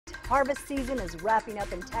Harvest season is wrapping up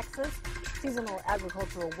in Texas. Seasonal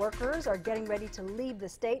agricultural workers are getting ready to leave the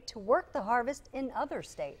state to work the harvest in other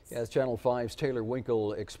states. As Channel 5's Taylor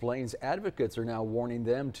Winkle explains, advocates are now warning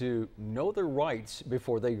them to know their rights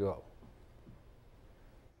before they go.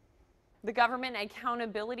 The Government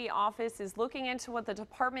Accountability Office is looking into what the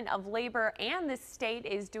Department of Labor and the state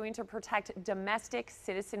is doing to protect domestic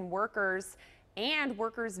citizen workers and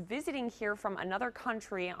workers visiting here from another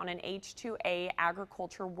country on an H-2A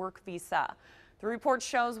agriculture work visa. The report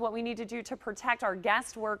shows what we need to do to protect our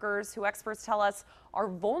guest workers, who experts tell us are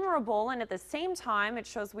vulnerable, and at the same time, it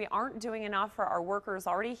shows we aren't doing enough for our workers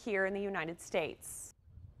already here in the United States.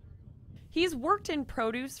 He's worked in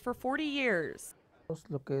produce for 40 years.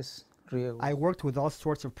 I worked with all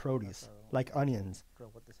sorts of produce, like onions.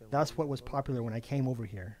 That's what was popular when I came over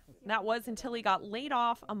here. That was until he got laid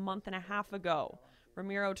off a month and a half ago.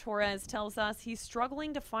 Ramiro Torres tells us he's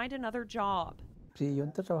struggling to find another job. I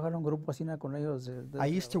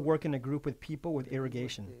used to work in a group with people with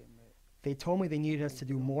irrigation. They told me they needed us to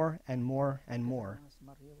do more and more and more.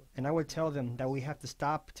 And I would tell them that we have to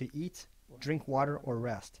stop to eat, drink water, or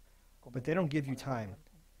rest. But they don't give you time.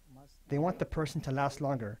 They want the person to last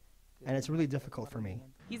longer, and it's really difficult for me.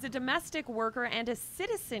 He's a domestic worker and a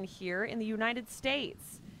citizen here in the United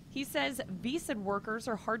States. He says visa workers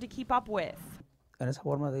are hard to keep up with.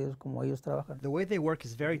 The way they work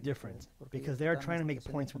is very different because they are trying to make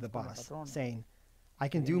points with the boss, saying, I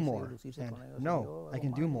can do more, and no, I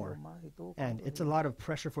can do more. And it's a lot of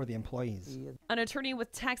pressure for the employees. An attorney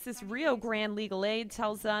with Texas Rio Grande Legal Aid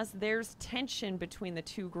tells us there's tension between the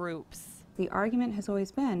two groups. The argument has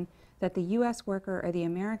always been that the U.S. worker or the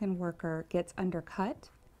American worker gets undercut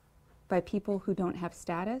by people who don't have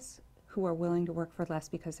status, who are willing to work for less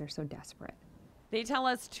because they're so desperate. They tell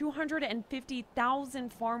us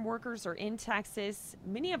 250,000 farm workers are in Texas,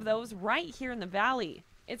 many of those right here in the valley.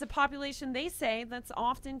 It's a population, they say, that's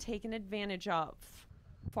often taken advantage of.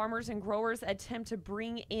 Farmers and growers attempt to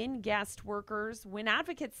bring in guest workers when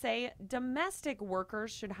advocates say domestic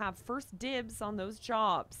workers should have first dibs on those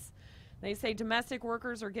jobs. They say domestic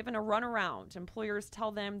workers are given a runaround. Employers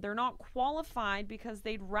tell them they're not qualified because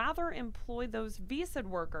they'd rather employ those visa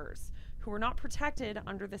workers who are not protected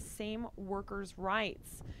under the same workers'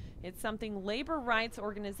 rights. It's something labor rights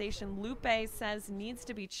organization Lupe says needs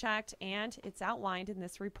to be checked, and it's outlined in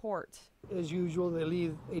this report. As usual, they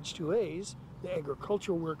leave H-2As, the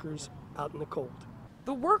agricultural workers, out in the cold.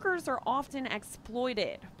 The workers are often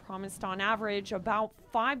exploited, promised on average about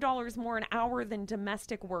 $5 more an hour than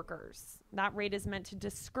domestic workers. That rate is meant to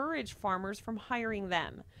discourage farmers from hiring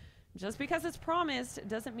them. Just because it's promised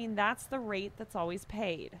doesn't mean that's the rate that's always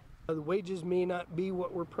paid. The wages may not be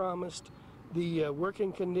what were promised. The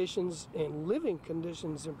working conditions and living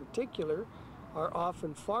conditions in particular are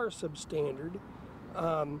often far substandard.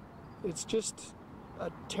 It's just a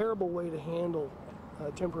terrible way to handle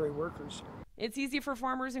temporary workers. It's easy for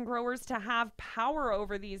farmers and growers to have power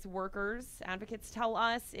over these workers. Advocates tell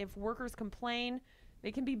us if workers complain,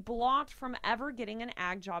 they can be blocked from ever getting an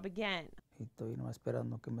ag job again.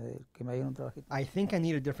 I think I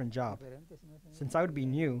need a different job. Since I would be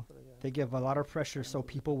new, they give a lot of pressure so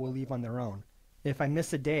people will leave on their own. If I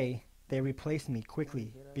miss a day, they replace me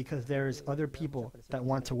quickly because there's other people that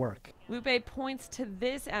want to work. Lupe points to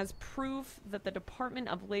this as proof that the Department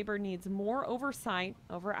of Labor needs more oversight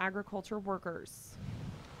over agriculture workers.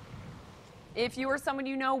 If you or someone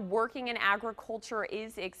you know working in agriculture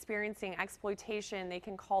is experiencing exploitation, they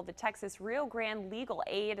can call the Texas Rio Grande Legal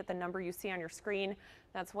Aid at the number you see on your screen.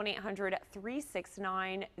 That's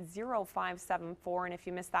 1-800-369-0574. And if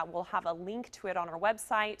you missed that, we'll have a link to it on our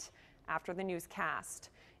website after the newscast.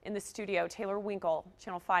 In the studio, Taylor Winkle,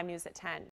 Channel 5 News at 10.